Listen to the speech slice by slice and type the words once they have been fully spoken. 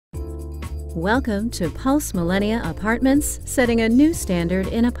Welcome to Pulse Millenia Apartments, setting a new standard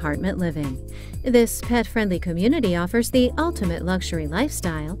in apartment living. This pet-friendly community offers the ultimate luxury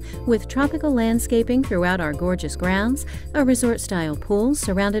lifestyle with tropical landscaping throughout our gorgeous grounds, a resort-style pool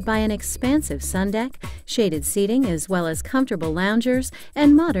surrounded by an expansive sun deck, shaded seating as well as comfortable loungers,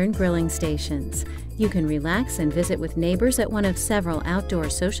 and modern grilling stations. You can relax and visit with neighbors at one of several outdoor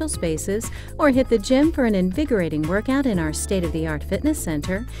social spaces or hit the gym for an invigorating workout in our state-of-the-art fitness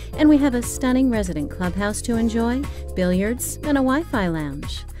center, and we have a stunning resident clubhouse to enjoy, billiards, and a Wi-Fi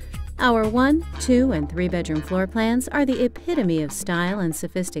lounge. Our 1-, 2-, and 3-bedroom floor plans are the epitome of style and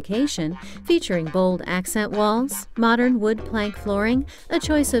sophistication, featuring bold accent walls, modern wood plank flooring, a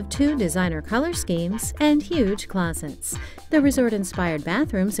choice of 2 designer color schemes, and huge closets. The resort-inspired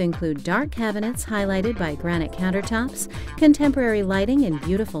bathrooms include dark cabinets highlighted by granite countertops, contemporary lighting and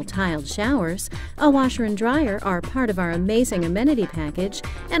beautiful tiled showers. A washer and dryer are part of our amazing amenity package,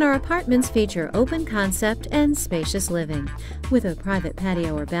 and our apartments feature open concept and spacious living. With a private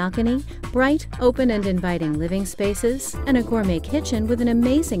patio or balcony, bright, open and inviting living spaces, and a gourmet kitchen with an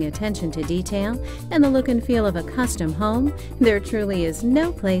amazing attention to detail and the look and feel of a custom home, there truly is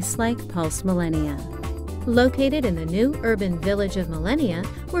no place like Pulse Millenia. Located in the new urban village of Millenia,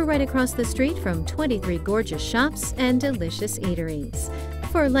 we're right across the street from 23 gorgeous shops and delicious eateries.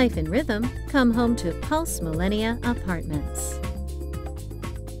 For life in rhythm, come home to Pulse Millenia Apartments.